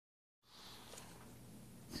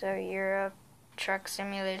So you're a Truck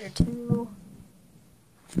Simulator 2.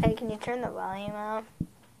 Hey, can you turn the volume up?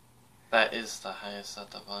 That is the highest that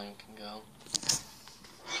the volume can go.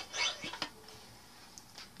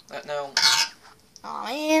 No. Aw,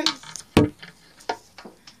 man.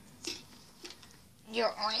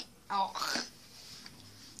 You're right. Oh.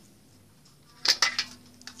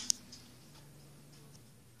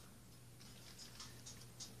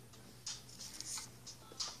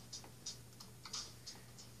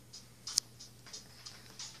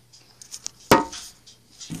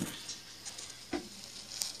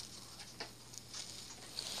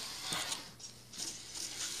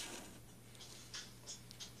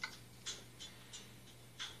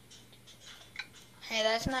 Hey,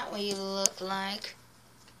 that's not what you look like.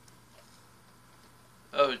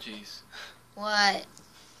 Oh, jeez. What?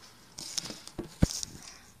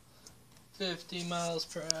 50 miles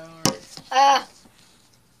per hour. Ah!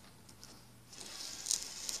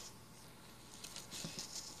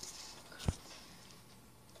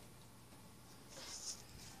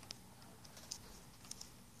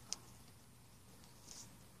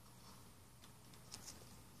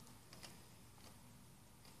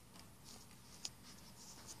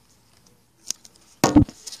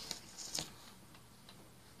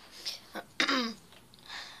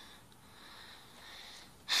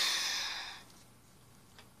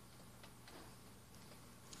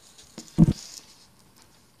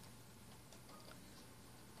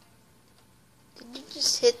 Did you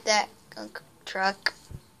just hit that gunk truck?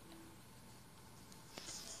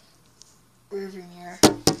 Rearview mirror.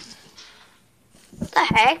 What the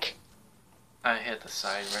heck? I hit the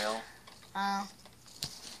side rail. Oh.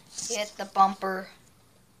 You hit the bumper.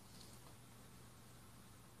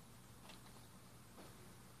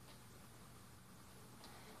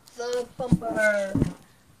 The bumper.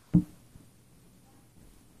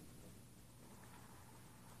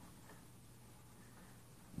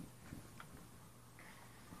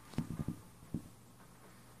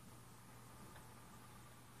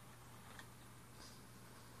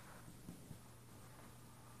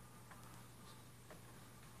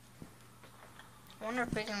 I wonder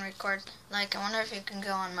if we can record, I wonder if you can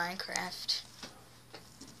go on Minecraft.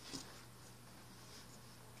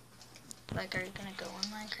 Are you gonna go on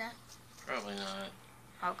Minecraft? Probably not.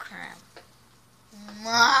 Oh, crap.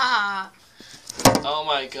 Mwah! Oh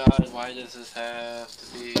my god, why does this have to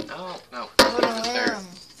be... Oh, no. What Leave it there.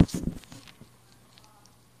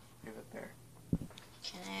 Leave it there.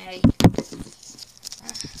 Okay.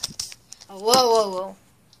 Oh, whoa, whoa, whoa.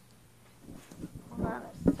 Hold on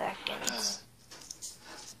a second.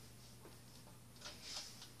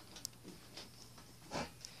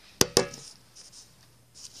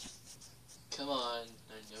 Come on,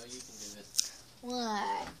 I know you can do it.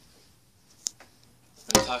 What?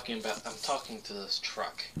 I'm talking to this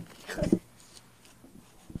truck.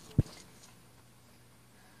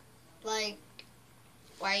 Why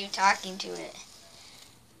are you talking to it?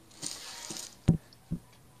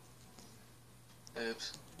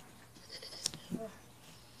 Oops.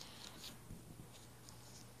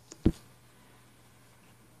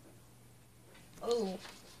 Oh.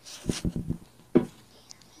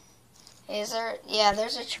 Is there? Yeah,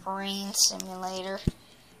 there's a train simulator.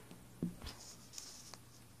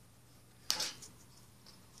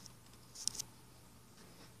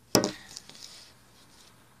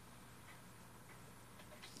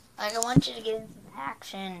 I want you to get into some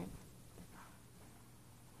action.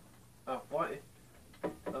 Oh, what?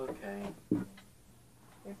 Okay.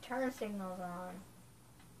 Your turn signal's on.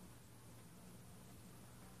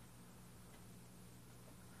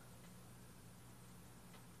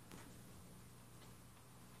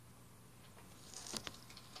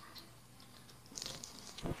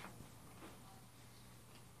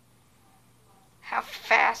 How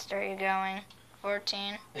fast are you going?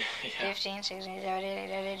 14, Yeah. 15, 16, 17,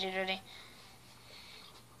 18, 20.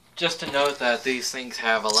 Just to note that these things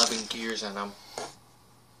have 11 gears in them.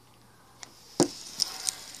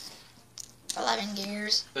 11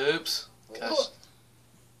 gears. Oops. Gosh.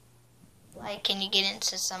 Can you get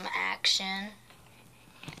into some action?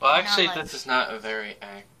 Well, actually, this is not a very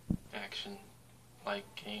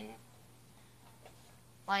action-like game.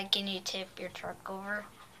 Can you tip your truck over?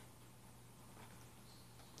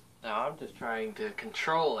 No, I'm just trying to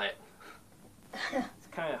control it. It's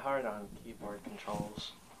kind of hard on keyboard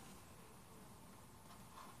controls.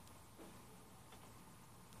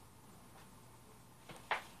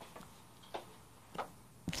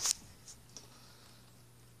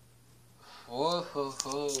 Whoa, ho,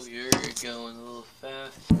 ho, you're going a little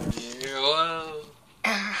fast here. Whoa.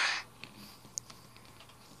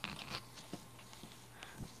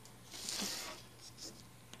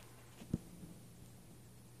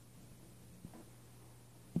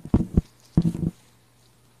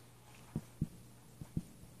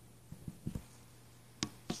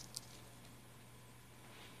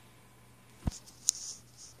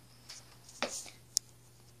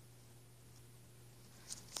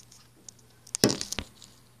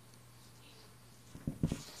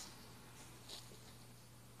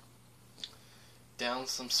 down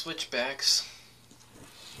some switchbacks.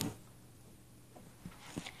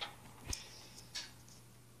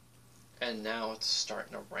 And now it's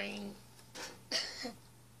starting to rain.